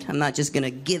stand. I'm not just going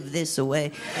to give this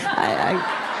away.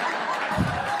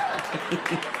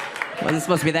 Wasn't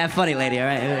supposed to be that funny, lady, all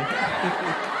right?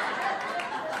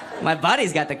 My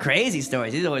buddy's got the crazy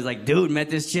stories. He's always like, dude, met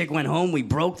this chick, went home, we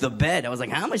broke the bed. I was like,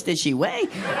 how much did she weigh?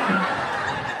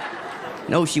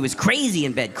 No, she was crazy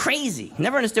in bed. Crazy.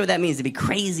 Never understood what that means, to be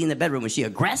crazy in the bedroom. Was she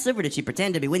aggressive, or did she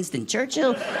pretend to be Winston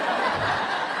Churchill?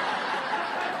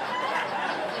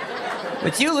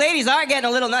 But you ladies are getting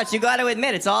a little nuts. You got to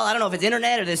admit, it's all, I don't know if it's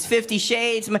internet or there's 50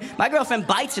 Shades. My girlfriend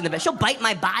bites in the bed. She'll bite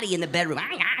my body in the bedroom. What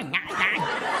the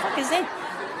fuck is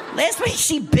that? Last week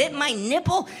she bit my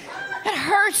nipple. That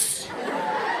hurts.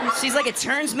 She's like, it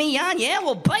turns me on. Yeah,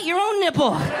 well, bite your own nipple.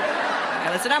 All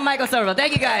right, listen, I'm Michael Somerville.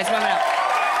 Thank you guys for coming out.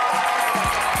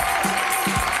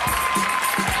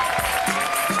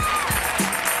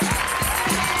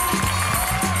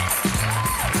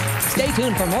 Stay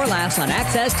tuned for more laughs on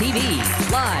Access TV,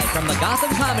 live from the Gotham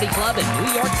Comedy Club in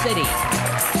New York City.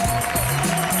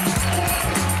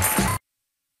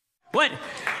 What?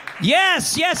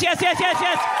 Yes.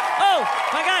 Oh,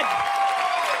 my God.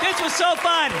 This was so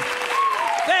fun.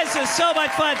 This is so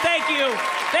much fun. Thank you.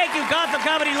 Thank you, Gotham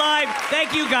Comedy Live.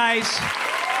 Thank you, guys.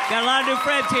 Got a lot of new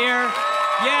friends here.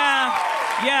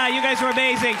 Yeah, you guys were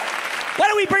amazing. Why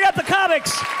don't we bring up the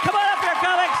comics? Come on up here,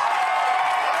 comics.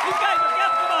 These guys are,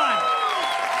 come on.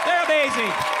 They're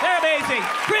amazing.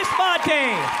 Chris Monte,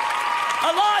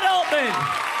 Alon Altman,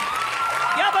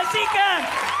 Yamasika,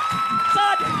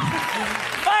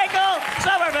 Michael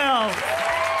Somerville.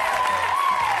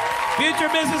 Future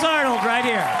Mrs. Arnold right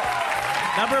here.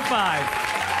 Number 5.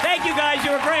 Thank you guys,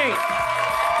 you were great.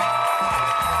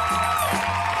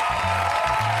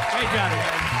 Great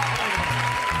job.